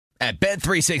At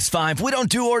Bet365, we don't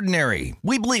do ordinary.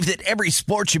 We believe that every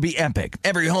sport should be epic.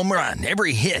 Every home run,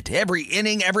 every hit, every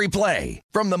inning, every play.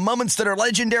 From the moments that are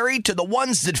legendary to the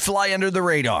ones that fly under the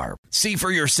radar. See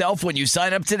for yourself when you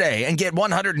sign up today and get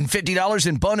 $150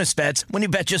 in bonus bets when you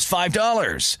bet just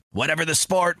 $5. Whatever the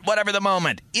sport, whatever the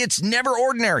moment, it's never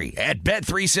ordinary at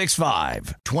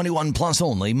Bet365. 21 plus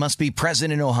only. Must be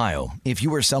present in Ohio. If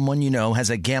you or someone you know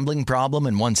has a gambling problem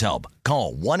and wants help,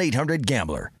 call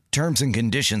 1-800-GAMBLER. Terms and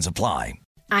conditions apply.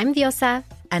 I'm Diosa.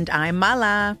 And I'm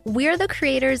Mala. We're the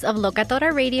creators of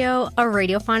Locatora Radio, a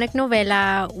radiophonic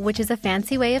novela, which is a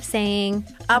fancy way of saying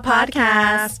a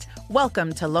podcast.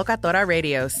 Welcome to Locatora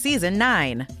Radio Season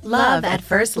 9. Love at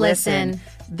First Listen.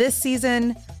 This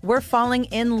season, we're falling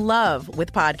in love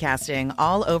with podcasting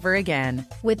all over again.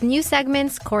 With new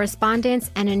segments, correspondence,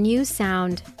 and a new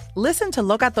sound. Listen to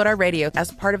Locatora Radio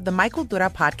as part of the My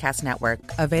Cultura Podcast Network.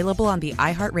 Available on the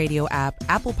iHeartRadio app,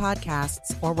 Apple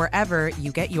Podcasts, or wherever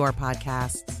you get your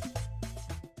podcasts.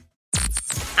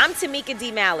 I'm Tamika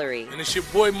D. Mallory. And it's your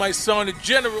boy, my son, the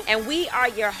General. And we are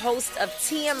your hosts of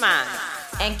TMI.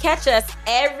 And catch us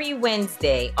every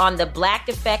Wednesday on the Black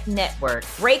Effect Network,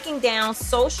 breaking down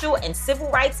social and civil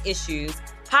rights issues,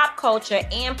 pop culture,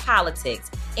 and politics,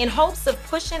 in hopes of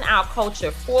pushing our culture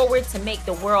forward to make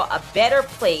the world a better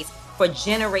place for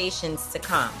generations to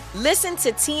come. Listen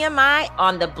to TMI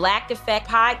on the Black Effect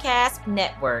Podcast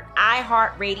Network,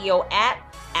 iHeartRadio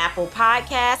app, Apple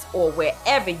Podcasts, or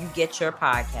wherever you get your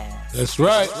podcasts. That's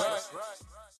right.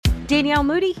 Danielle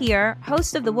Moody here,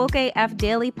 host of the Woke AF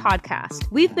Daily podcast.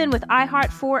 We've been with iHeart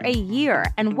for a year,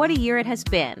 and what a year it has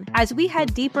been. As we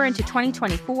head deeper into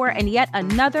 2024 and yet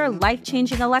another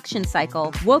life-changing election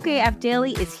cycle, Woke AF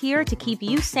Daily is here to keep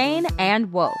you sane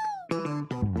and woke.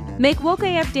 Make Woke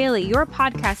AF Daily your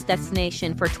podcast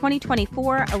destination for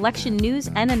 2024 election news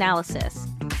and analysis.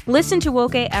 Listen to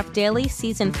Woke AF Daily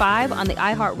Season 5 on the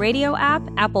iHeartRadio app,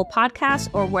 Apple Podcasts,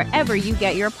 or wherever you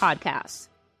get your podcasts.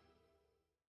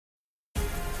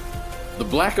 The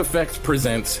Black Effect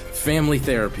presents Family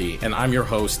Therapy, and I'm your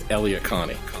host, Elliot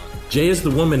Connie. Jay is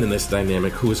the woman in this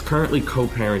dynamic who is currently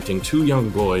co-parenting 2 young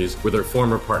boys with her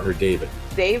former partner, David.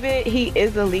 David, he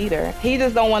is a leader. He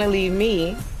just don't want to leave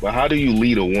me. But how do you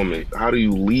lead a woman? How do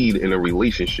you lead in a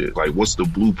relationship? Like, what's the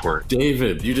blueprint?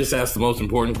 David, you just asked the most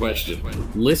important question.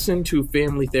 Listen to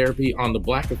Family Therapy on the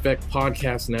Black Effect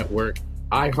Podcast Network,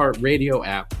 iHeartRadio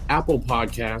app, Apple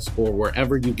Podcasts, or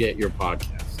wherever you get your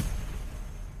podcasts.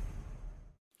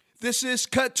 This is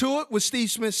Cut to It with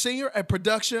Steve Smith Sr., a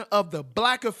production of The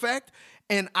Black Effect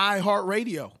and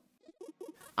iHeartRadio.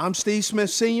 I'm Steve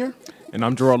Smith Sr. And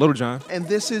I'm Gerard Littlejohn. And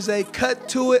this is a Cut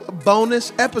to It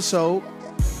bonus episode.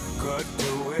 Cut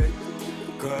to it,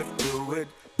 cut to it,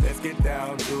 let's get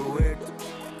down to it,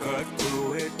 cut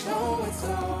to it, know it's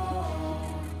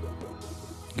all.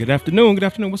 Good afternoon,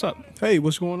 what's up? Hey,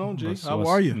 what's going on, G? How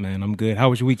are you? Man, I'm good.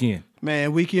 How was your weekend?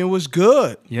 Man, weekend was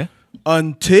good. Yeah?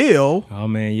 Until... Oh,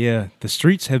 man, yeah. The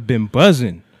streets have been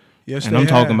buzzing. Yes, and I'm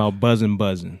talking about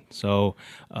buzzing. So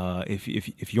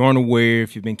if you aren't aware,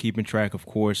 if you've been keeping track, of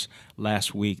course,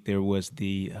 last week there was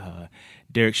the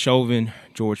Derek Chauvin,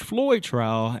 George Floyd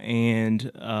trial. And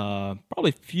probably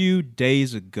a few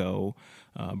days ago,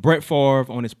 Brett Favre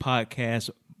on his podcast,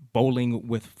 Bowling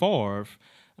with Favre,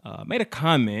 made a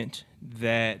comment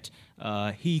that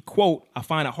he, quote, "I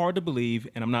find it hard to believe,"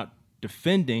 and I'm not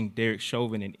defending Derek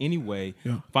Chauvin in any way,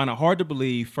 find it hard to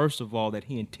believe, first of all, that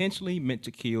he intentionally meant to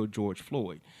kill George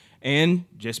Floyd. And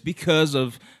just because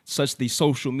of such the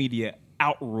social media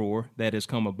outroar that has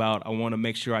come about, I want to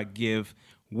make sure I give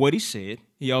what he said.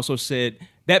 He also said,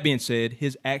 that being said,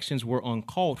 his actions were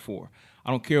uncalled for.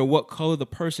 I don't care what color the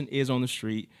person is on the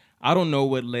street. I don't know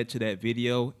what led to that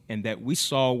video and that we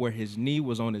saw where his knee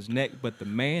was on his neck, but the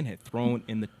man had thrown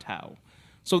in the towel.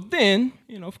 So then,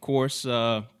 of course,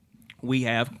 we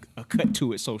have a Cut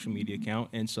to It social media account.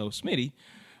 And so Smitty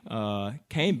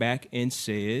came back and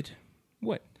said,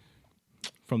 what?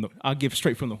 I'll give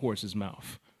straight from the horse's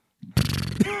mouth.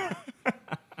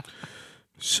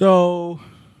 So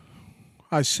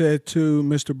I said to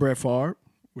Mr. Brett Favre,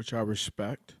 which I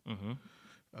respect,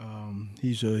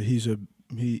 he's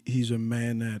a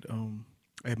man that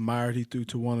admired. He threw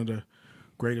to one of the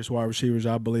greatest wide receivers,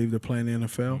 I believe, to play in the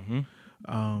NFL.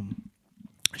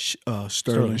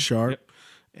 Sterling Sharp, yep.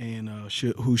 And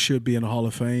who should be in the Hall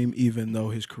of Fame, even though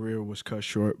his career was cut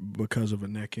short because of a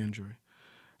neck injury.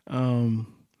 And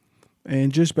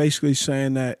just basically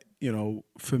saying that,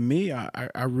 for me,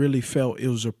 I really felt it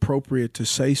was appropriate to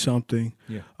say something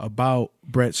about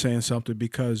Brett saying something,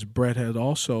 because Brett had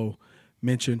also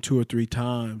mentioned 2 or 3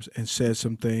 times and said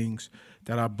some things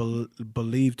that I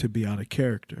believe to be out of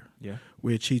character. Yeah.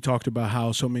 Which he talked about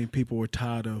how so many people were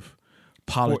tired of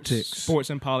politics. Sports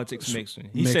and politics mixing.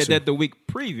 He said that the week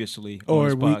previously or on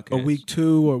his podcast. A week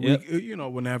 2 or Yep. week,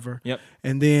 whenever. Yep.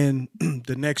 And then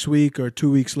the next week or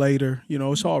 2 weeks later,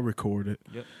 it's all recorded.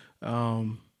 Yep.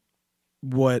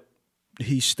 What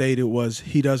he stated was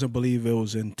he doesn't believe it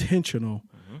was intentional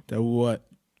that what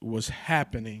was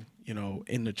happening,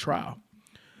 in the trial.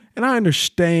 And I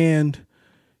understand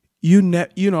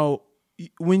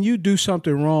when you do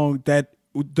something wrong, that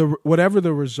whatever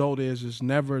the result is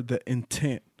never the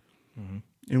intent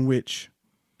in which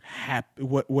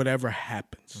whatever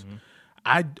happens.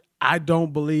 I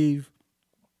don't believe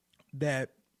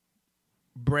that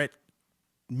Brett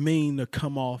mean to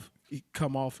come off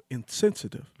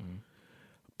insensitive.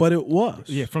 But it was.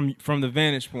 Yeah, from the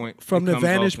vantage point. From the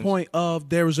vantage point of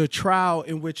there was a trial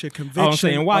in which a conviction. I'm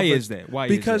saying, why is that?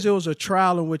 Because it was a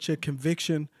trial in which a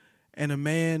conviction and a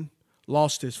man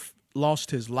lost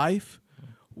his life,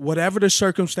 whatever the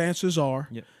circumstances are,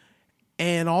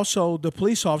 and also the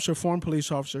former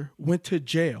police officer, went to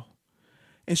jail.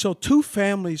 And so 2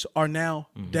 families are now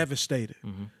devastated.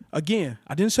 Again,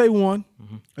 I didn't say one.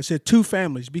 I said 2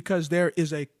 families because there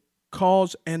is a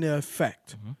cause and an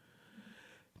effect.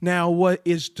 Now, what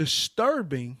is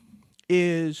disturbing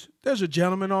is there's a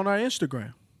gentleman on our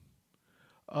Instagram,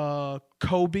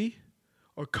 Cody,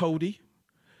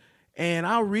 and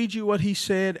I'll read you what he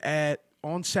said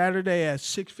on Saturday at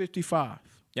 6:55.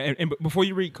 Yeah, and before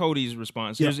you read Cody's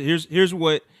response, here's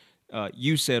what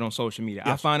you said on social media.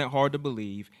 Yes. I find it hard to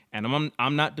believe, and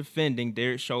I'm not defending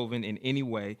Derek Chauvin in any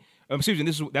way. Excuse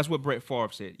me, that's what Brett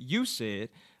Favre said. You said,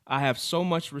 I have so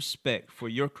much respect for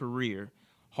your career,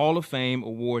 Hall of Fame,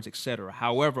 awards, etc.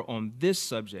 However, on this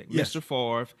subject, Mr.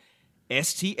 Favre,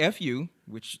 STFU,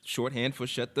 which shorthand for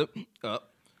shut the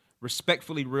up,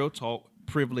 respectfully, real talk,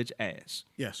 privilege ass.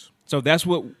 Yes. So that's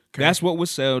what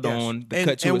was said on the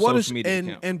Cut to It social media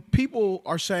account. And people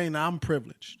are saying I'm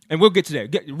privileged. And we'll get to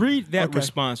that. Read that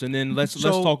response, and then let's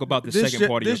talk about the second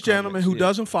part of your this gentleman who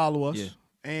doesn't follow us. Yeah.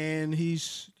 And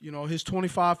he's, his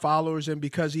 25 followers, and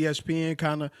because ESPN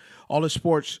kind of all the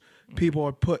sports people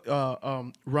are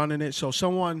running it. So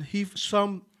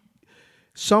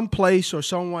some place or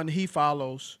someone he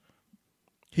follows,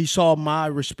 he saw my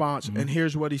response, and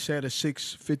here's what he said at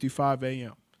 6:55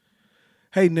 a.m.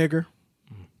 Hey, nigger,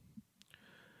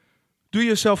 do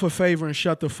yourself a favor and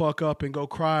shut the fuck up and go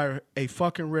cry a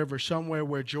fucking river somewhere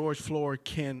where George Floyd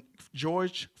can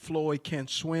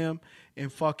swim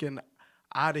and fucking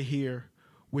out of here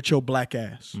with your black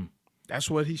ass. That's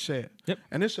what he said. Yep.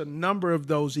 And it's a number of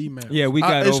those emails. Yeah, we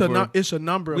got over. It's a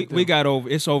number of them. We got over.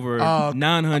 It's over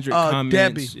 900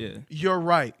 comments. Debbie, you're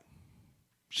right.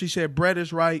 She said, Brett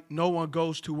is right. No one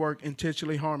goes to work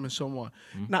intentionally harming someone.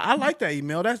 Now, I like that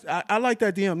email. I like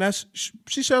that DM.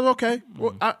 She says, okay.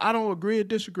 Well, I don't agree or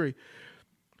disagree.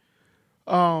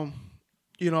 You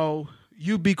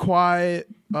be quiet.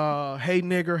 Hey,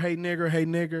 nigger, hey, nigger, hey,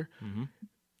 nigger.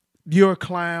 You're a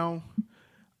clown.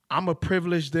 I'm a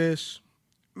privileged this.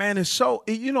 Man, it's so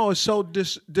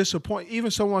disappointing.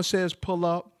 Even someone says pull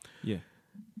up. Yeah.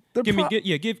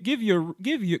 Give your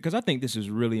because I think this is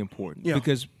really important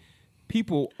because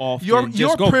people often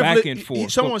just go back and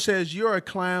forth. Someone says you're a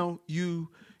clown. You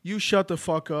shut the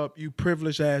fuck up. You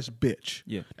privileged ass bitch.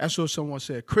 Yeah. That's what someone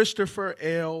said. Christopher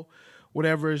L,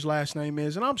 whatever his last name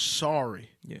is, and I'm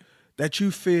sorry that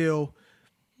you feel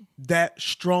that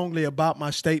strongly about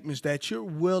my statements that you're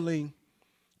willing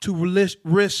to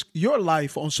risk your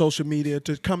life on social media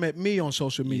to come at me on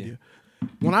social media.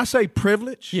 When I say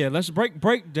privilege, let's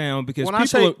break down because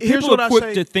people are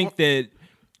quick to think that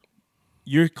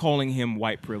you're calling him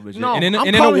white privilege. No, and in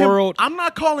a world, I'm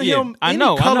not calling him any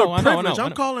color privilege.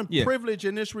 I'm calling privilege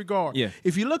in this regard. Yeah.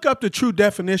 If you look up the true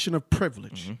definition of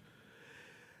privilege,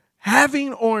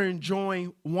 having or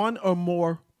enjoying one or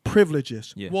more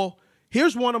privileges. Yeah. Well,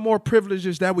 here's one or more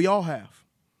privileges that we all have.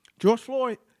 George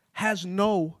Floyd has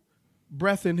no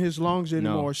breath in his lungs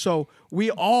anymore. So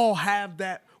we all have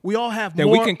that. We all have that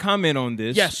more. We can comment on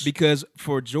this. Yes. Because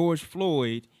for George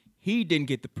Floyd, he didn't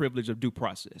get the privilege of due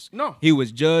process. No. He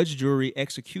was judge, jury,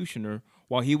 executioner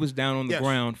while he was down on the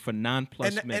ground for 9+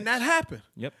 minutes. And that happened.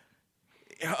 Yep.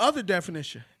 Other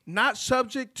definition, not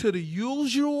subject to the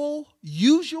usual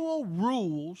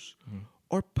rules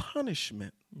or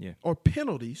punishment or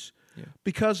penalties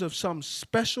because of some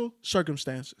special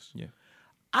circumstances. Yeah.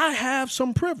 I have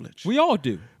some privilege. We all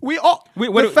do.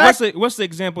 What's the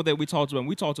example that we talked about?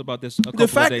 We talked about this a couple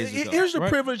of days ago. Here's the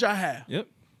privilege I have. Yep.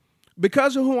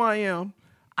 Because of who I am,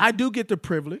 I do get the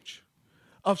privilege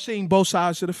of seeing both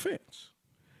sides of the fence.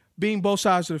 Being both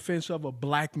sides of the fence of a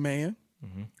black man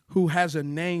who has a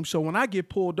name. So when I get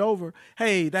pulled over,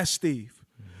 hey, that's Steve.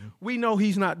 We know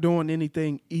he's not doing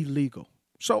anything illegal.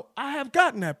 So I have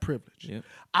gotten that privilege. Yep.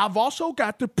 I've also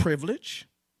got the privilege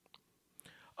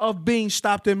of being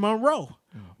stopped in Monroe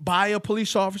by a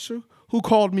police officer who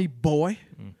called me boy,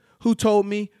 who told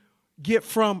me, get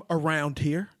from around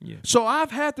here. Yeah. So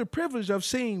I've had the privilege of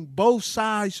seeing both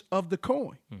sides of the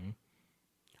coin.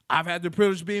 I've had the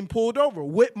privilege of being pulled over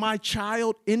with my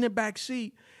child in the back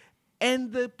seat,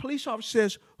 and the police officer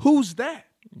says, who's that?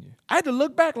 I had to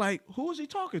look back like, who is he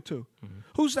talking to?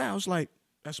 Who's that? I was like,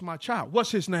 that's my child.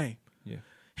 What's his name? Yeah.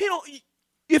 He don't.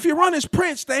 If you run his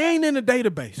prints, they ain't in the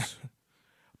database.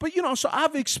 But, so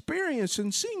I've experienced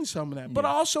and seen some of that. But I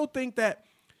also think that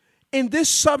in this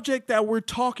subject that we're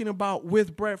talking about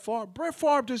with Brett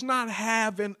Favre does not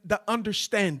have the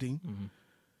understanding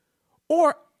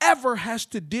or ever has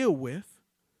to deal with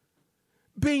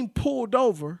being pulled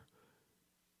over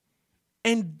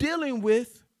and dealing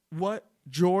with what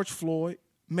George Floyd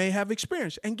may have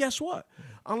experienced. And guess what?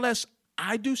 Unless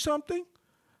I do something,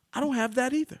 I don't have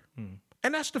that either.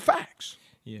 And that's the facts.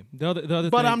 Yeah. The other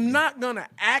but thing, I'm not going to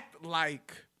act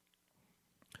like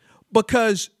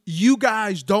because you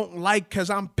guys don't like because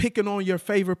I'm picking on your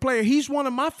favorite player. He's one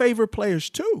of my favorite players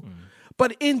too.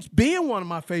 But in being one of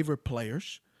my favorite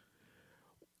players,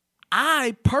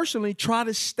 I personally try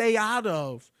to stay out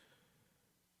of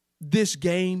this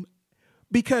game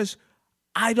because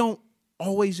I don't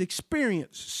always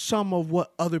experience some of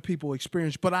what other people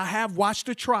experience. But I have watched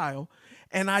the trial,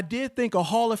 and I did think a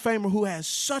Hall of Famer who has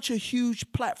such a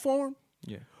huge platform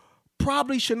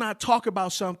probably should not talk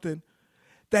about something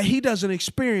that he doesn't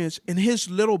experience in his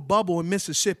little bubble in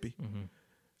Mississippi.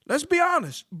 Let's be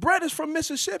honest. Brett is from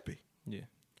Mississippi. Yeah.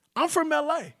 I'm from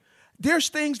L.A. There's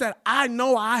things that I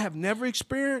know I have never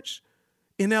experienced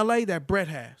in L.A. that Brett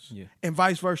has, and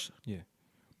vice versa. Yeah.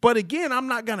 But again, I'm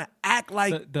not gonna act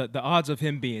like the odds of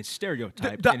him being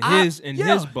stereotyped the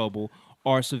his bubble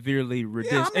are severely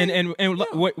reduced.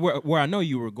 Where I know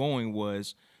you were going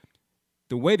was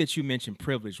the way that you mentioned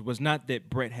privilege was not that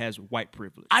Brett has white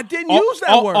privilege. I didn't use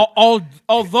that word.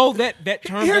 Although that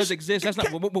term does exist, that's not.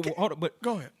 Hold on, but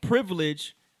go ahead.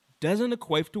 Privilege doesn't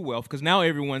equate to wealth because now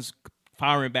everyone's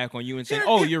firing back on you and saying,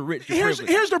 "Oh, you're rich." You're privileged.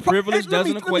 Here's the privilege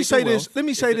doesn't equate to wealth. Let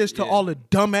me say this to all the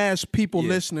dumbass people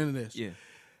listening to this. Yeah.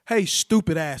 Hey,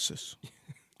 stupid asses.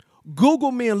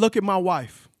 Google me and look at my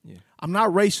wife. Yeah. I'm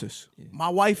not racist. Yeah. My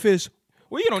wife is.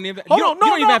 Well, you don't even. You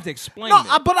don't even have to explain. No,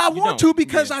 that. But I want to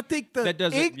because I think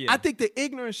I think the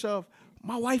ignorance of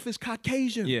my wife is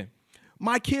Caucasian. Yeah.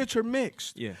 My kids are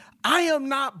mixed. Yeah. I am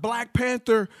not Black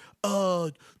Panther.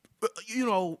 All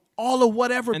of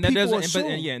whatever and people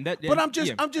assume. But I'm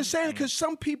just saying because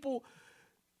some people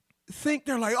think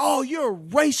they're like, oh, you're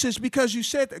racist because you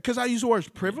said that. Because I use the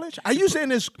word privilege. I use it in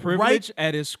this privilege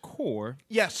at its core.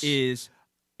 Yes. Is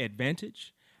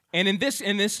advantage, and in this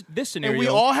scenario, and we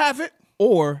all have it,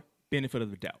 or benefit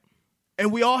of the doubt,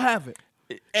 and we all have it.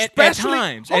 At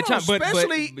times, but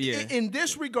in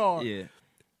this regard,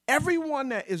 everyone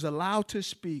that is allowed to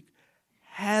speak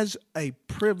has a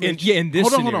privilege. In this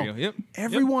scenario, hold on.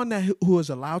 Everyone who is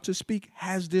allowed to speak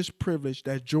has this privilege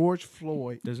that George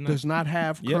Floyd does not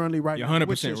have currently right now. You're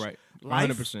 100% right.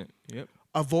 100%. Yep.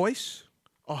 A voice,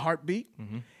 a heartbeat,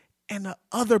 and the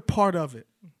other part of it.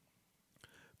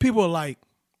 People are like,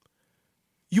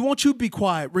 you want you to be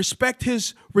quiet. Respect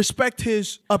his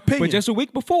opinion. But just a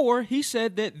week before, he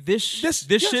said that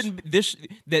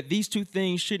that these two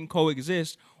things shouldn't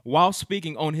coexist while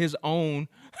speaking on his own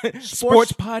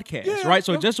sports podcast, right?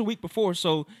 So just a week before.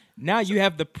 So now you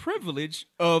have the privilege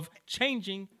of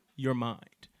changing your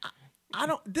mind.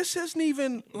 This isn't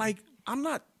even like I'm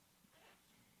not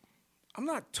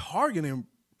targeting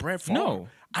Brett Favre. No.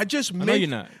 I know you're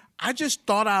not. I just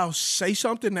thought I'll say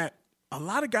something that a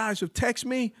lot of guys have texted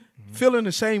me feeling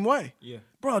the same way. Yeah.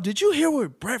 Bro, did you hear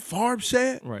what Brett Favre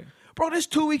said? Right. Bro, this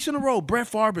 2 weeks in a row, Brett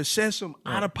Favre has said some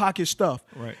out-of-pocket stuff.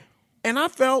 Right. And I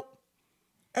felt,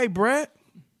 hey, Brett,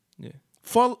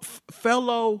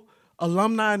 fellow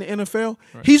alumni in the NFL,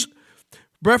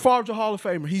 Brett Favre's a Hall of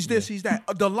Famer. He's this, he's that.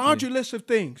 The laundry list of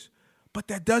things. But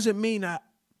that doesn't mean that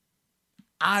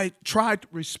I tried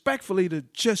respectfully to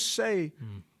just say,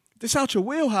 this out your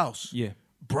wheelhouse. Yeah.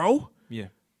 Bro. Yeah.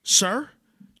 Sir.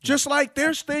 Just like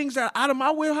there's things that out of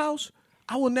my wheelhouse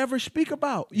I will never speak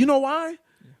about. You know why?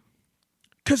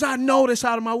 Because I know that's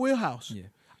out of my wheelhouse. Yeah.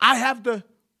 I have the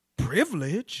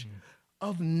privilege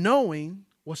of knowing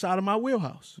what's out of my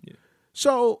wheelhouse. Yeah.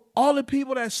 So all the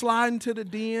people that slide into the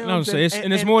DMs, No,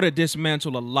 it's more to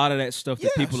dismantle a lot of that stuff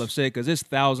that people have said, because it's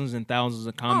thousands and thousands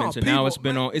of comments, and now it's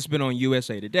been on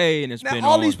USA Today, and it's been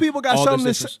all on these people got something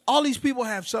to say. different- All these people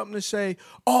have something to say.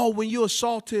 Oh, when you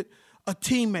assaulted a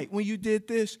teammate, when you did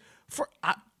this,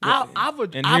 Herein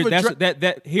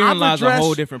lies a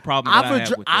whole different problem that I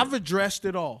have with that. I've addressed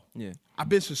it all. Yeah, I've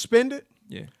been suspended.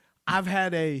 Yeah, I've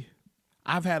had a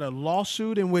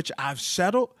lawsuit in which I've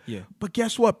settled. Yeah. But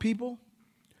guess what, people?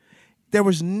 There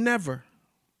was never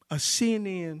a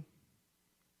CNN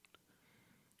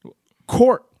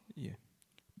court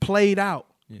played out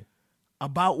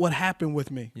about what happened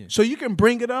with me. Yeah. So you can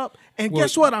bring it up, and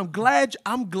guess what? I'm glad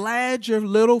your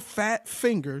little fat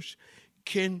fingers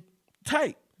can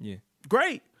type. Yeah.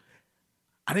 Great.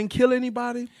 I didn't kill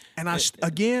anybody, and I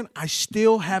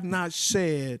still have not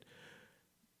said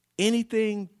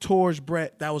anything towards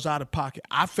Brett that was out of pocket.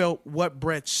 I felt what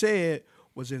Brett said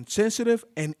was insensitive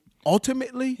and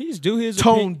ultimately he's due his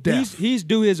tone deaf. He's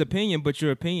due his opinion, but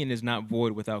your opinion is not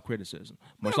void without criticism,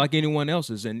 much like anyone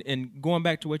else's. And going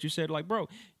back to what you said, like, bro,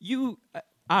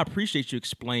 I appreciate you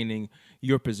explaining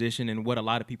your position and what a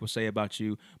lot of people say about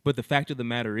you, but the fact of the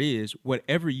matter is,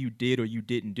 whatever you did or you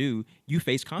didn't do, you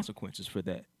face consequences for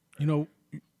that. You know,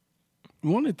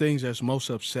 one of the things that's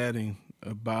most upsetting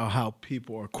about how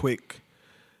people are quick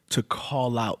to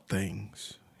call out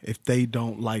things if they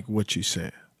don't like what you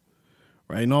said,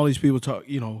 right? And all these people talk,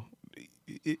 you know,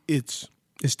 it's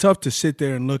tough to sit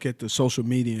there and look at the social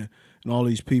media and all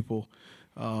these people.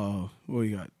 What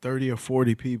we got, 30 or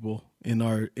 40 people in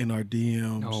our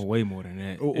DMs. Oh, way more than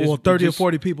that. Well, 30 or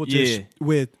 40 people just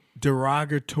with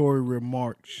derogatory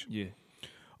remarks. Yeah.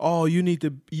 Oh,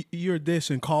 you're this,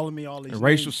 and calling me all these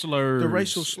racial slurs. The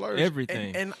racial slurs.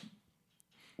 Everything. And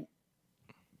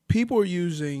people are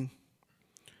using,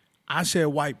 I said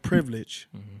white privilege,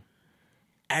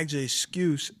 as an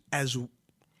excuse, as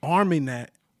arming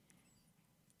that,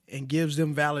 and gives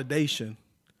them validation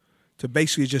to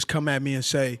basically just come at me and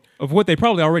say, of what they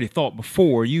probably already thought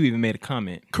before you even made a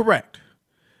comment. Correct.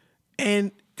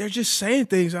 And they're just saying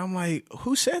things. I'm like,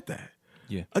 who said that?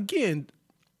 Yeah. Again,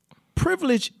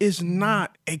 privilege is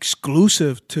not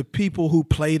exclusive to people who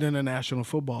played in the National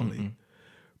Football League.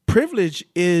 Privilege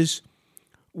is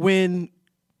when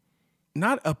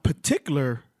not a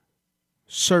particular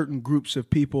certain groups of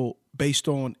people based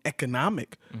on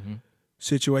economic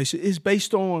situation, is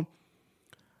based on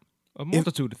a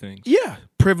multitude of things. Yeah.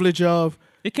 Privilege of.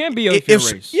 It can be of your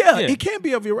race. Yeah, it can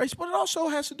be of your race, but it also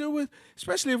has to do with,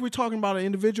 especially if we're talking about an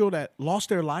individual that lost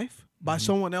their life by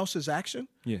someone else's action.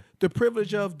 Yeah. The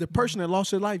privilege of the person that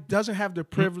lost their life doesn't have the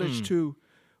privilege to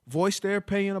voice their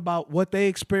opinion about what they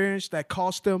experienced that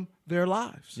cost them their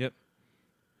lives. Yep.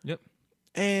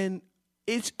 And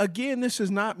it's, again, this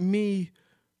is not me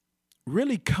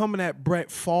really coming at Brett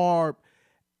Favre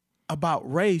about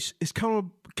race. It's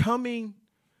I'm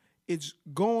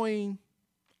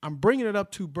bringing it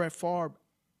up to Brett Favre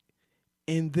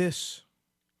in this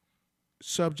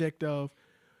subject of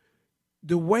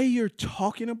the way you're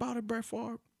talking about it, Brett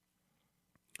Favre,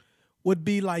 would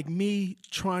be like me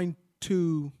trying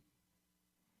to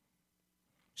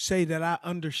say that I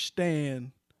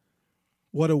understand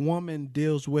what a woman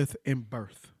deals with in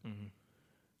birth.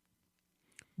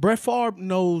 Brett Favre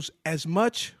knows as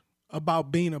much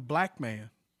about being a black man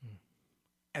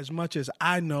as much as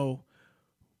I know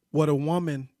what a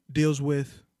woman deals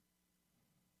with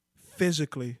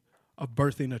physically of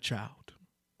birthing a child.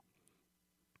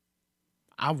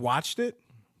 I've watched it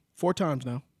 4 times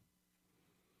now.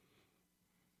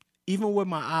 Even with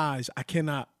my eyes, I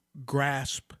cannot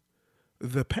grasp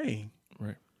the pain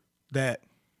that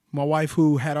my wife,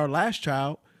 who had our last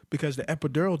child, because the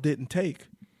epidural didn't take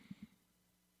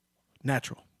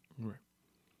natural.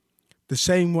 The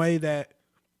same way that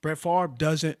Brett Favre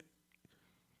doesn't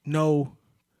know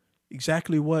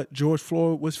exactly what George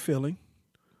Floyd was feeling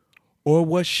or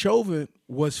what Chauvin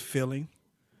was feeling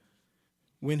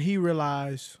when he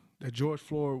realized that George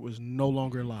Floyd was no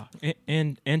longer alive.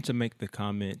 And to make the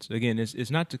comments, again,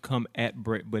 it's not to come at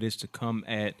Brett, but it's to come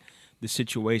at the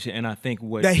situation. And I think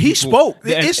that he spoke.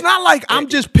 It's not like I'm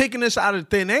just picking this out of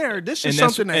thin air. This is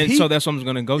something that so that's what I'm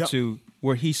going to go to,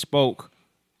 where he spoke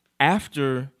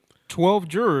after 12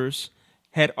 jurors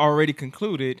had already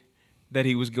concluded that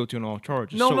he was guilty on all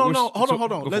charges. No.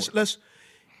 Hold on. Let's.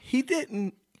 He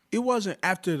didn't. It wasn't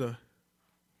after the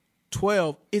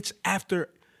 12. It's after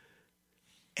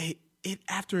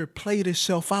after it played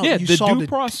itself out. Yeah, you the saw due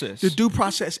process. The due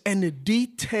process and the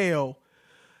detail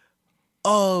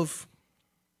of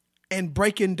and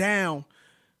breaking down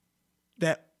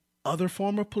that other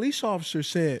former police officer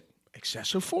said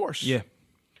excessive force. Yeah.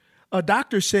 A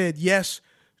doctor said, yes,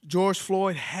 George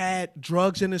Floyd had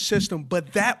drugs in his system,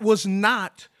 but that was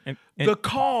not the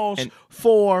cause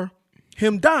for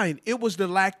him dying. It was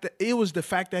the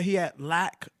fact that he had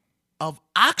lack of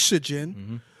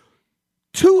oxygen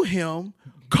to him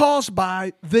caused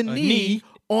by the knee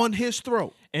on his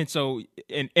throat. And so,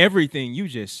 and everything you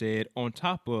just said, on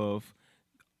top of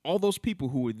all those people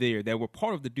who were there that were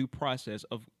part of the due process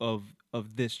of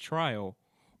this trial,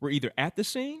 were either at the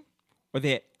scene or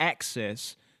they had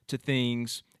access to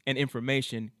things and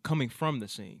information coming from the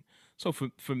scene. So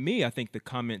for me, I think the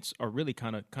comments are really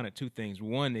kind of two things.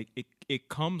 One, it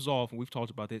comes off, and we've talked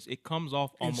about this, it comes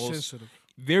off almost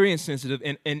very insensitive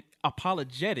and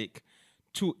apologetic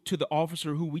to the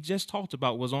officer who we just talked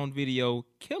about was on video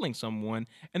killing someone.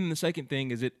 And then the second thing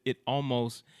is it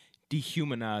almost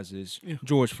dehumanizes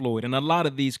George Floyd. And a lot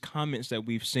of these comments that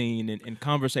we've seen and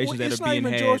conversations that are being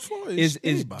had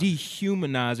is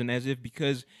dehumanizing, as if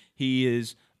because he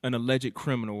is an alleged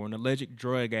criminal or an alleged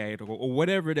drug addict or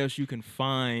whatever else you can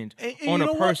find on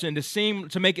a person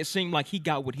to make it seem like he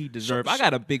got what he deserved. I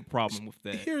got a big problem with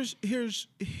that. Here's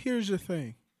the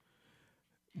thing.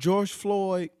 George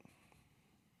Floyd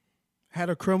had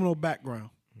a criminal background.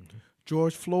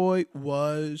 George Floyd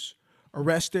was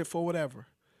arrested for whatever.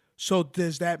 So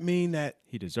does that mean that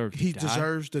he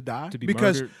deserves to die? To be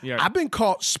because murdered? Yeah. I've been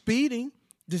caught speeding.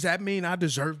 Does that mean I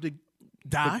deserve to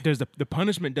die? The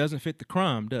punishment doesn't fit the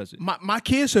crime, does it? My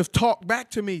kids have talked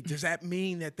back to me. Does that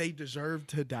mean that they deserve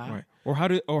to die?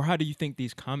 Right. Or how do you think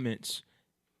these comments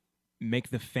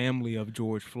make the family of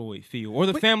George Floyd feel, or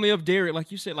the family of Derek,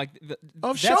 like you said, like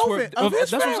of that's Chauvin, of his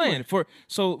that's family. what I'm saying.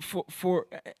 For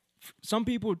some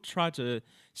people try to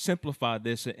simplify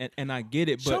this, and I get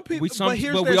it, but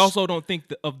we also don't think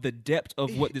of the depth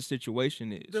of what this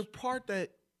situation is. The part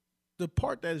that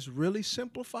is really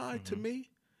simplified to me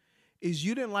is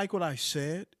you didn't like what I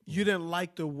said. You didn't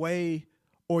like the way,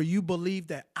 or you believe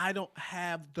that I don't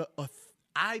have the.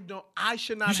 I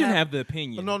should not. You shouldn't have the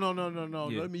opinion. No.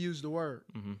 Yeah. Let me use the word.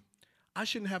 I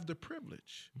shouldn't have the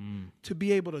privilege to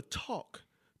be able to talk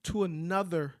to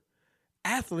another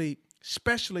athlete,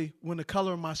 especially when the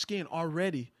color of my skin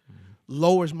already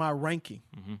lowers my ranking.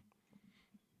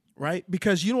 Right?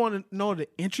 Because you want to know the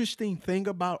interesting thing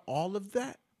about all of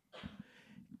that?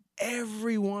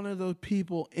 Every one of those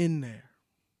people in there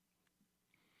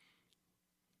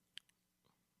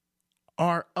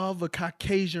are of a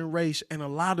Caucasian race, and a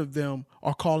lot of them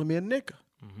are calling me a nigger.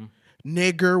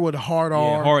 Nigger with a hard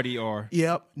R. Yeah, hard ER.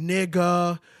 Yep,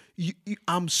 nigger.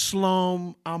 I'm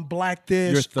slum. I'm black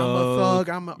this. You're thug.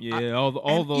 I'm a thug.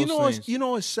 All those things. You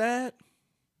know what's sad?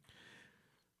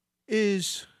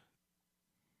 Is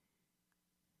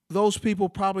those people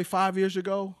probably 5 years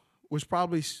ago was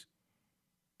probably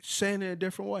saying it a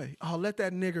different way. Oh, let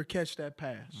that nigger catch that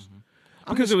pass.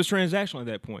 Because it was transactional at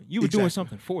that point. You were doing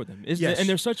something for them. Yes. And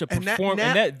there's such a And that-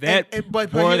 performance.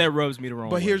 but That rubs me the wrong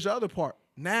way. But here's the other part.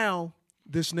 Now,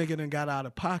 this nigga done got out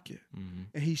of pocket.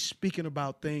 And he's speaking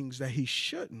about things that he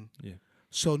shouldn't. Yeah.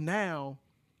 So now,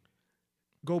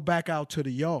 go back out to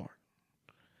the yard.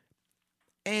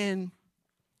 And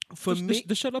for me...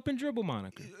 The shut up and dribble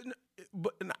moniker.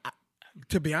 But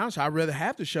to be honest, I'd rather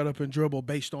have to shut up and dribble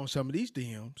based on some of these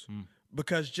DMs.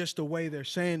 Because just the way they're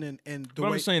saying and the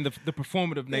way I'm saying the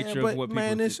performative nature of what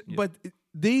people But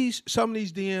some of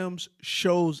these DMs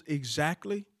shows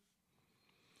exactly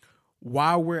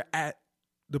why we're at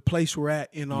the place we're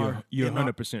at in our you're in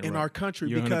 100% our, in right. our country.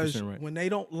 You're Because 100% right. when they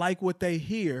don't like what they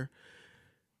hear,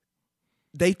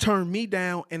 they turn me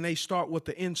down and they start with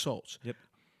the insults. Yep.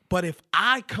 But if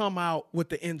I come out with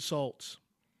the insults,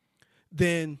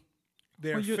 then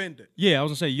they're offended. Yeah, I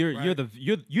was gonna say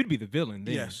you'd be the villain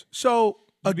then. Yes. So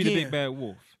You'd again, be the big bad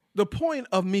wolf. the point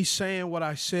of me saying what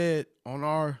I said on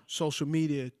our social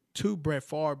media to Brett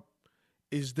Favre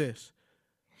is this.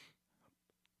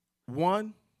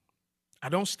 One, I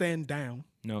don't stand down.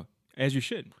 No, as you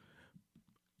should.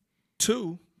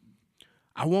 Two,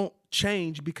 I won't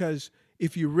change because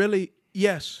if you really,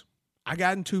 yes, I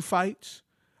got in 2 fights.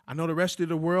 I know the rest of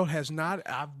the world has not.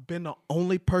 I've been the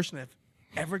only person that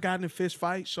ever gotten in a fist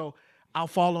fight, so I'll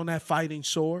fall on that fighting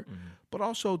sword. But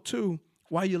also, too,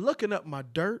 while you're looking up my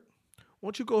dirt, why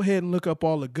don't you go ahead and look up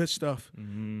all the good stuff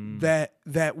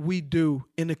that we do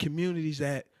in the communities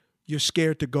that you're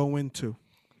scared to go into.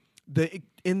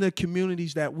 In the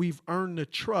communities that we've earned the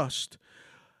trust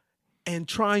and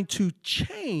trying to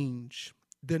change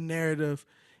the narrative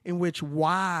in which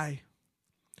why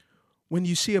when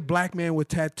you see a black man with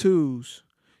tattoos,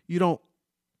 you don't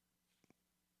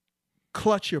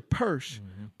clutch your purse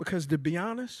because to be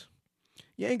honest,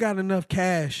 you ain't got enough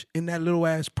cash in that little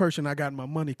ass purse I got in my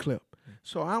money clip.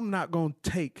 So I'm not going to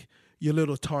take your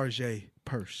little Target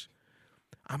purse.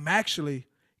 I'm actually,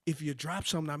 if you drop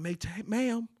something, I may say, hey,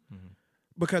 ma'am,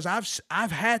 because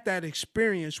I've had that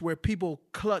experience where people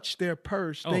clutch their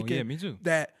purse thinking me too.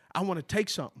 that I want to take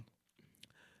something.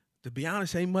 To be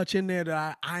honest, ain't much in there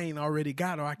that I ain't already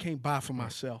got or I can't buy for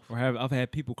myself. Or I've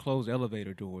had people close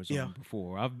elevator doors on me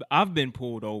before. I've been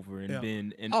pulled over and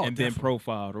been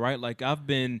profiled, right? Like I've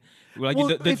been like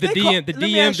the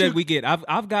DMs that we get.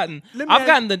 I've gotten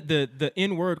the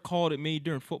N-word called at me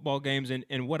during football games,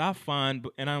 and what I find,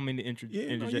 and I don't mean to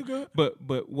interject,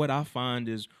 but what I find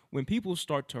is when people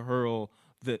start to hurl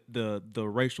the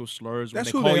racial slurs, when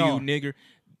they call you nigger,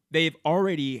 they've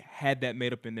already had that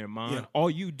made up in their mind. Yeah. All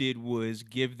you did was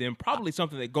give them probably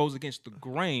something that goes against the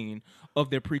grain of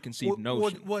their preconceived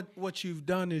notion. What you've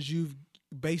done is you've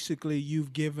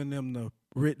given them the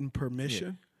written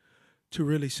permission to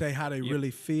really say how they really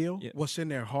feel, what's in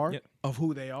their heart of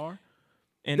who they are.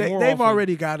 And they've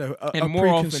already got a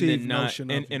preconceived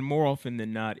notion of it. And more often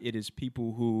than not, it is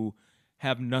people who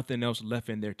have nothing else left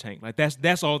in their tank. Like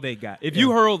that's all they got. If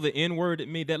you hurl the N-word at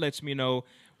me, that lets me know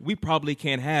we probably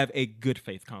can't have a good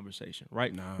faith conversation,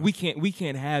 right? No. We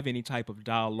can't have any type of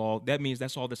dialogue. That means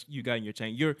that's all that you got in your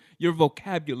tank. Your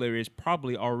vocabulary is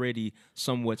probably already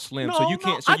somewhat slim. No, so you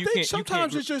can't. So I you think can't.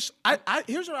 Sometimes it's just.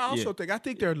 Here's what I also think. I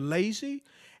think they're lazy,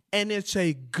 and it's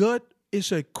a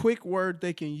quick word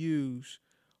they can use.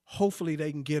 Hopefully,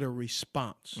 they can get a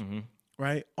response,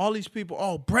 right? All these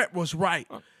people. Brett was right.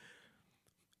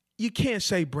 You can't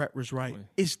say Brett was right.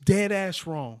 It's dead ass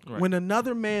wrong. Right. When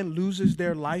another man loses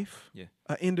their life,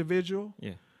 an individual,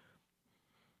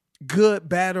 good,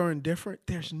 bad, or indifferent,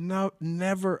 there's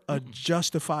never a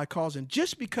justified cause. And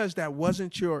just because that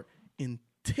wasn't your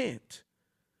intent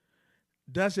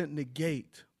doesn't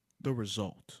negate the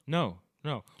result. No.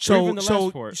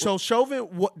 So Chauvin,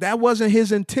 that wasn't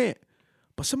his intent.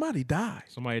 But somebody died.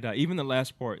 Even the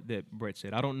last part that Brett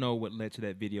said, I don't know what led to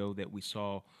that video that we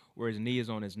saw where his knee is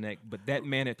on his neck, but that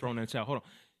man had thrown in the towel. Hold on.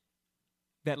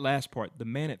 That last part, the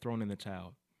man had thrown in the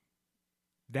towel.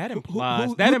 That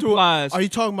implies. Are you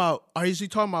talking about? Is he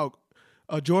talking about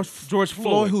George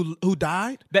Floyd who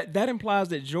died? That implies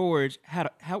that George had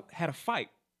a fight.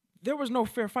 There was no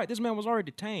fair fight. This man was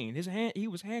already detained. He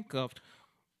was handcuffed.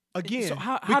 Again, so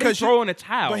how did he throw in a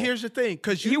towel? But here's the thing,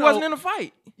 because he wasn't in a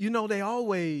fight. You know, they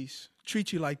always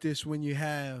treat you like this when you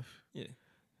have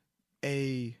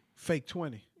a fake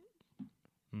 20,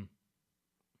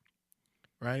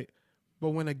 right? But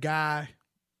when a guy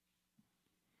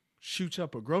shoots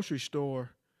up a grocery store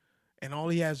and all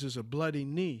he has is a bloody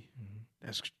knee,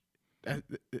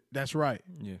 that's right.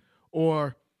 Yeah.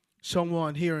 Or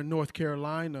someone here in North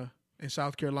Carolina, in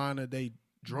South Carolina, they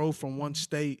drove from one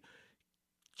state,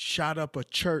 shot up a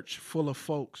church full of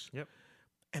folks. Yep.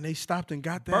 And they stopped and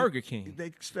got that. Burger King.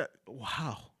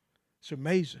 Wow. It's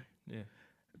amazing. Yeah.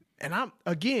 And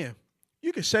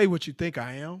you can say what you think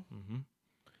I am. Mm-hmm.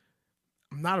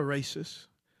 I'm not a racist.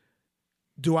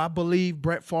 Do I believe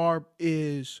Brett Favre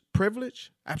is privileged?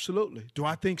 Absolutely. Do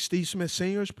I think Steve Smith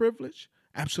Sr. is privileged?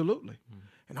 Absolutely. Mm-hmm.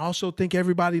 And I also think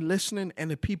everybody listening and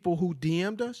the people who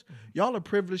DM'd us, y'all are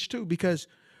privileged too, because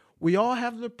we all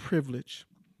have the privilege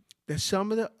that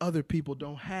some of the other people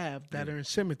don't have that are in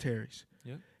cemeteries.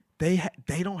 Yeah.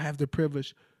 They don't have the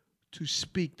privilege to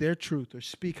speak their truth or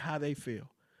speak how they feel.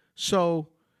 So,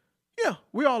 yeah,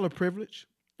 we all are privileged.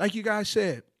 Like you guys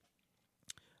said,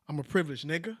 I'm a privileged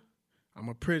nigga. I'm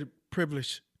a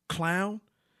privileged clown.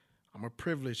 I'm a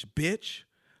privileged bitch.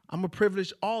 I'm a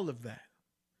privileged all of that.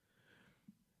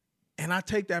 And I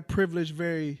take that privilege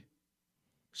very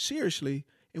seriously,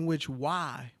 in which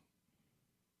why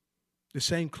the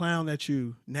same clown that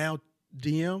you now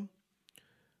DM,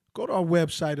 go to our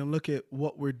website and look at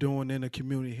what we're doing in the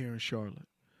community here in Charlotte.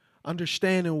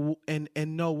 Understand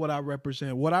and know what I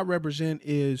represent. What I represent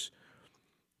is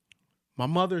my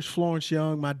mother's Florence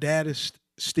Young. My dad is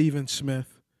Stephen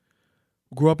Smith.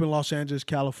 Grew up in Los Angeles,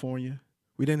 California.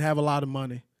 We didn't have a lot of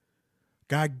money.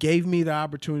 God gave me the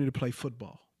opportunity to play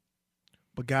football.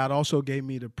 But God also gave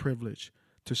me the privilege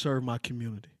to serve my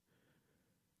community.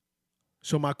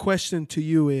 So my question to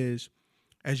you is,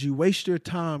 as you waste your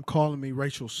time calling me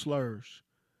racial slurs,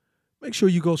 make sure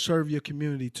you go serve your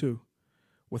community too,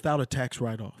 without a tax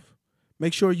write-off.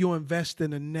 Make sure you invest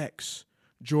in the next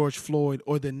George Floyd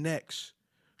or the next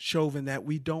Chauvin, that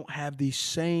we don't have these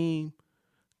same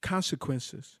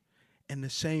consequences and the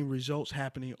same results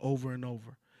happening over and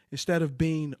over. Instead of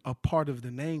being a part of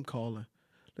the name calling,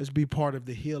 let's be part of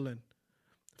the healing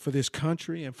for this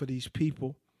country and for these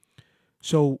people.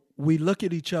 So we look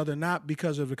at each other not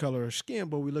because of the color of skin,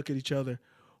 but we look at each other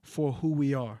for who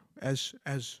we are. As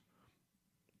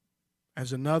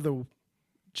another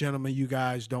gentlemen, you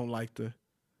guys don't like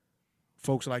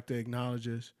folks like to acknowledge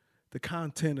this, the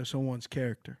content of someone's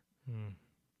character.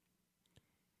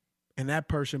 And that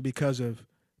person, because of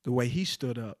the way he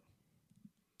stood up,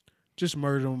 just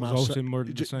murdered him.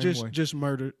 Just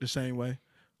murdered the same way.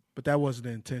 But that wasn't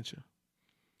the intention.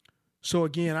 So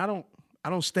again, I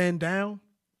don't stand down.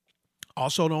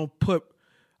 Also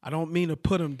I don't mean to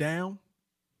put him down,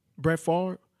 Brett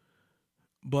Favre.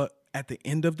 But at the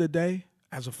end of the day,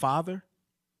 as a father,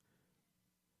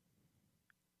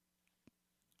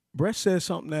 Brett said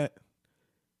something that,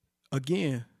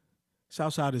 again, it's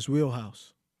outside his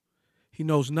wheelhouse. He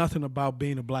knows nothing about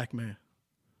being a black man.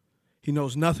 He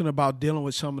knows nothing about dealing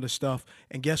with some of the stuff.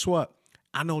 And guess what?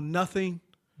 I know nothing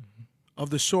of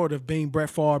the sort of being Brett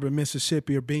Favre in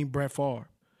Mississippi or being Brett Favre.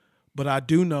 But I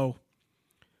do know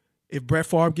if Brett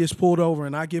Favre gets pulled over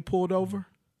and I get pulled over,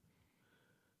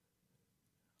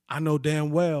 I know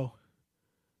damn well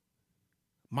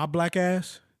my black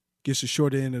ass gets the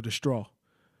short end of the straw.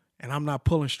 And I'm not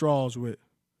pulling straws when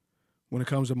it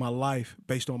comes to my life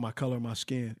based on my color of my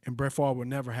skin. And Brett Favre will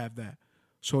never have that.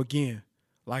 So again,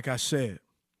 like I said,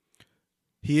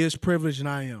 he is privileged and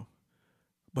I am.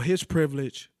 But his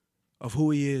privilege of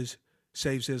who he is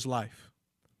saves his life.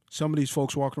 Some of these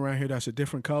folks walking around here that's a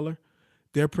different color,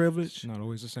 their privilege it's not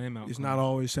always the same outcome. It's not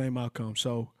always the same outcome.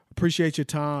 So appreciate your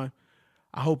time.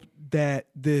 I hope that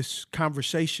this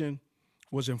conversation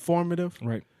was informative.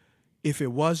 Right. If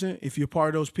it wasn't, if you're part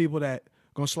of those people that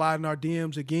going to slide in our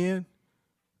DMs again,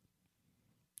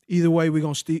 either way, we're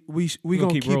going to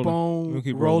keep on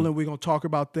rolling. We're going to talk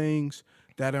about things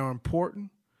that are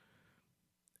important.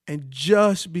 And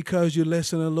just because you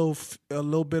listen to a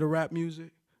little bit of rap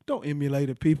music, don't emulate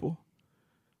it, people.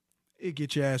 It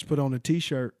get your ass put on a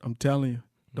T-shirt. I'm telling you,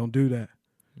 don't do that.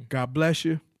 God bless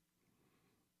you.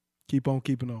 Keep on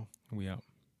keeping on. We out.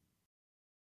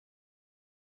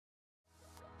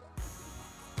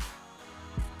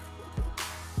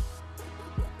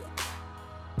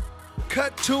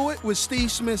 Cut to It with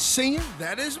Steve Smith Sr.,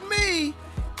 that is me,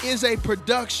 is a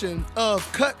production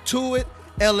of Cut to It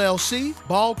LLC,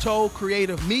 Balto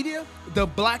Creative Media, The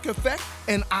Black Effect,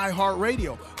 and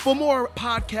iHeartRadio. For more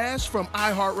podcasts from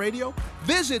iHeartRadio,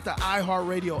 visit the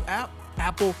iHeartRadio app,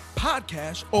 Apple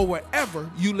Podcasts, or wherever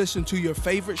you listen to your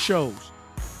favorite shows.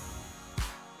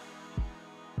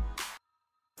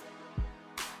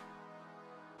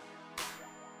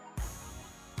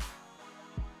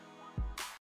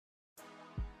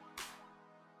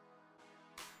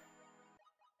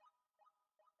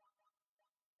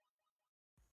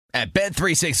 At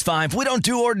Bet365, we don't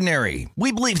do ordinary.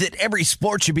 We believe that every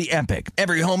sport should be epic.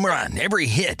 Every home run, every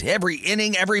hit, every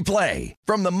inning, every play.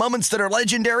 From the moments that are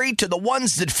legendary to the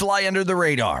ones that fly under the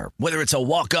radar. Whether it's a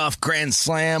walk-off grand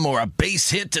slam or a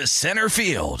base hit to center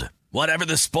field. Whatever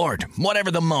the sport, whatever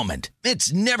the moment.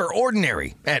 It's never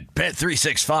ordinary at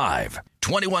Bet365.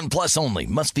 21 plus only.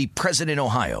 Must be present in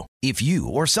Ohio. If you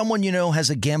or someone you know has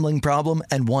a gambling problem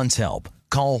and wants help,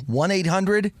 call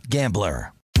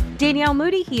 1-800-GAMBLER. Danielle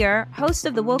Moody here, host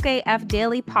of the Woke AF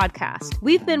Daily podcast.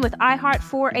 We've been with iHeart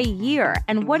for a year,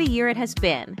 and what a year it has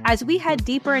been. As we head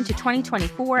deeper into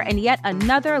 2024 and yet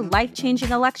another life-changing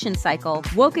election cycle,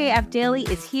 Woke AF Daily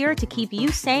is here to keep you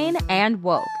sane and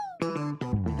woke.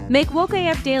 Make Woke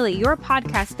AF Daily your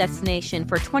podcast destination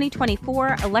for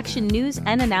 2024 election news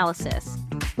and analysis.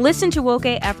 Listen to Woke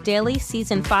AF Daily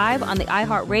Season 5 on the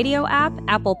iHeartRadio app,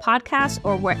 Apple Podcasts,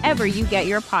 or wherever you get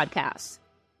your podcasts.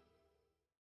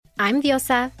 I'm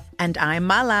Diosa. And I'm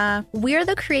Mala. We're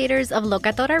the creators of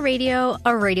Locatora Radio,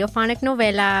 a radiophonic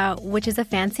novela, which is a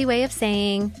fancy way of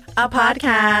saying a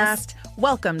podcast.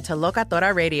 Welcome to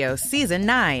Locatora Radio Season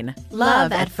 9.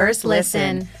 Love at First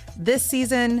Listen. This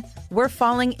season, we're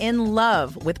falling in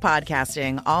love with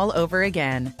podcasting all over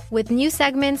again. With new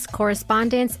segments,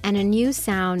 correspondence, and a new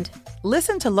sound.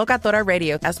 Listen to Locatora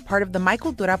Radio as part of the My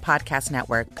Cultura Podcast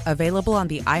Network. Available on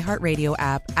the iHeartRadio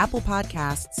app, Apple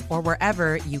Podcasts, or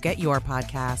wherever you get your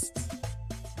podcasts.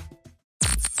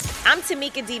 I'm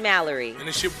Tamika D. Mallory. And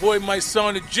it's your boy, my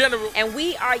son, the General. And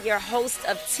we are your hosts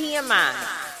of TMI.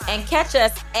 And catch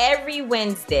us every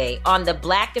Wednesday on the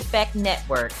Black Effect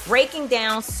Network, breaking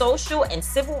down social and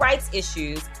civil rights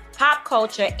issues, pop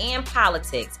culture, and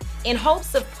politics in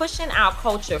hopes of pushing our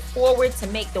culture forward to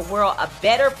make the world a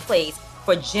better place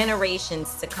for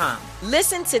generations to come.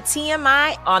 Listen to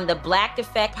TMI on the Black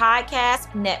Effect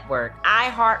Podcast Network,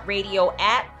 iHeartRadio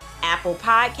app, Apple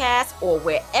Podcasts, or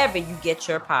wherever you get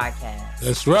your podcasts.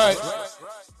 That's right.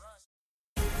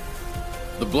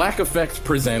 The Black Effect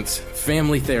presents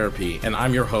Family Therapy, and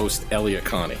I'm your host, Elliot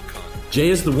Connie. Jay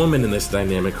is the woman in this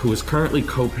dynamic who is currently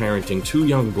co-parenting 2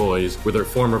 young boys with her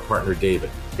former partner, David.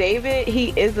 David,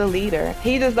 he is a leader.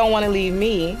 He just don't want to leave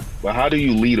me. But how do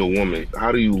you lead a woman?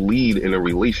 How do you lead in a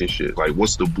relationship? Like,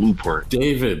 what's the blueprint?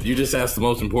 David, you just asked the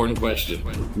most important question.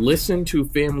 Listen to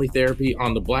Family Therapy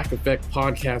on the Black Effect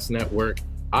Podcast Network,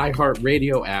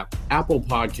 iHeartRadio app, Apple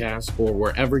Podcasts, or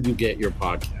wherever you get your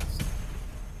podcasts.